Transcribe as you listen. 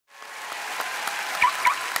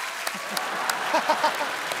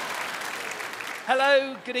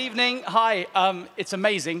Hello, good evening. Hi, it's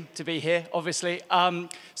amazing to be here, obviously.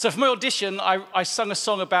 So for my audition, I sung a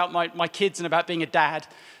song about my kids and about being a dad.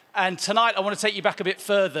 And tonight, I want to take you back a bit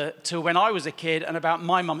further to when I was a kid and about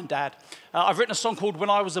my mum and dad. I've written a song called When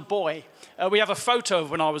I Was a Boy. We have a photo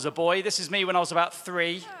of when I was a boy. This is me when I was about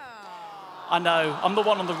 3. I know, I'm the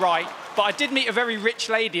one on the right. But I did meet a very rich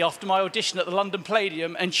lady after my audition at the London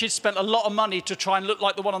Palladium, and she'd spent a lot of money to try and look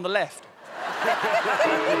like the one on the left.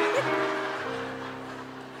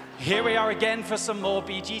 Here we are again for some more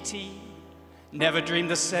BGT. Never dreamed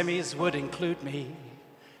the semis would include me.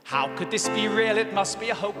 How could this be real? It must be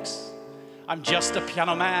a hoax. I'm just a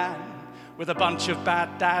piano man with a bunch of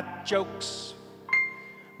bad dad jokes.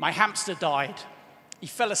 My hamster died. He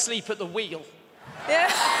fell asleep at the wheel.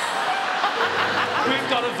 Yeah. We've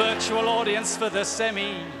got a virtual audience for the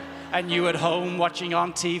semi, and you at home watching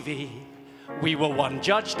on TV. We were one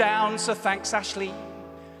judge down, so thanks, Ashley.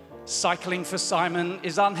 Cycling for Simon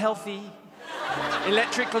is unhealthy,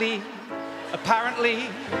 electrically, apparently.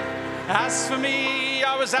 As for me,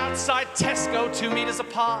 I was outside Tesco 2 meters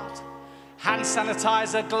apart. Hand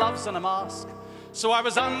sanitizer, gloves and a mask. So I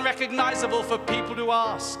was unrecognizable for people to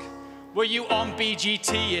ask, were you on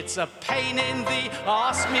BGT? It's a pain in the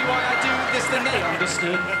ask me why I do this, then they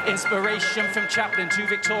understood. Inspiration from Chaplin to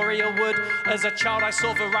Victoria Wood. As a child I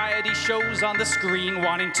saw variety shows on the screen,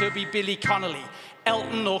 wanting to be Billy Connolly,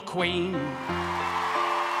 Elton or Queen.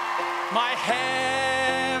 My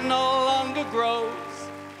hair no longer grows,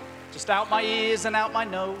 just out my ears and out my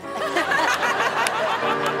nose.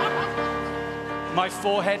 My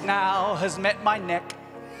forehead now has met my neck,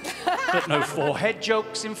 but no forehead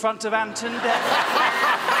jokes in front of Ant and Dec.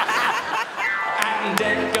 And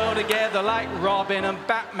Dec go together like Robin and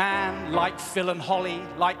Batman, like Phil and Holly,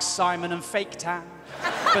 like Simon and Fake Tan.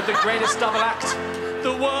 But the greatest double act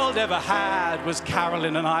the world ever had was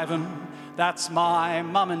Carolyn and Ivan. That's my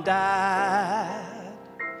mum and dad.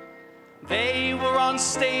 They were on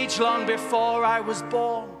stage long before I was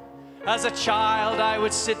born. As a child, I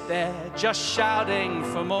would sit there just shouting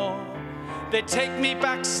for more. They'd take me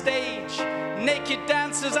backstage, naked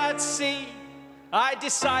dancers I'd see. I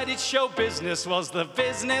decided show business was the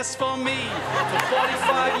business for me. For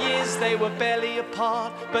 45 years they were barely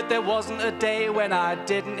apart, but there wasn't a day when I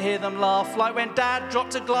didn't hear them laugh. Like when Dad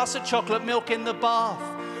dropped a glass of chocolate milk in the bath.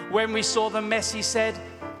 When we saw the mess, he said,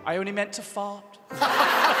 I only meant to fart.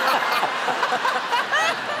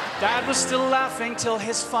 Dad was still laughing till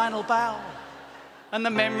his final bow, and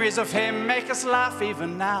the memories of him make us laugh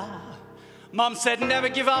even now. Mum said never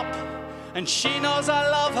give up, and she knows I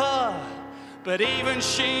love her, but even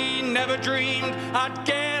she never dreamed I'd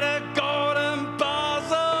get a golden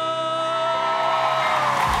buzzer.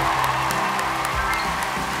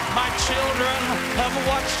 My children have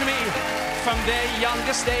watched me from their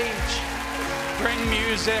youngest age, bring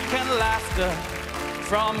music and laughter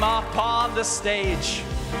from up on the stage.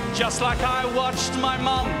 Just like I watched my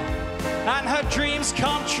mum, and her dreams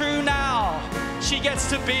come true now. She gets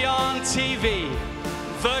to be on TV,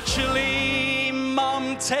 virtually.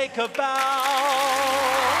 Mum, take a bow.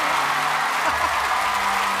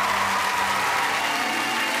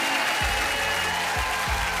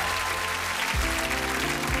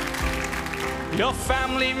 Your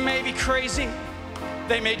family may be crazy,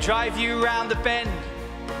 they may drive you round the bend.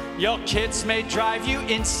 Your kids may drive you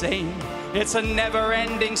insane, it's a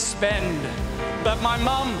never-ending spend. But my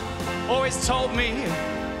mum always told me,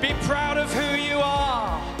 be proud of who you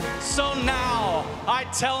are. So now I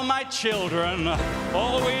tell my children,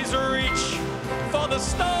 always reach for the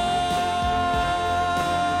stars.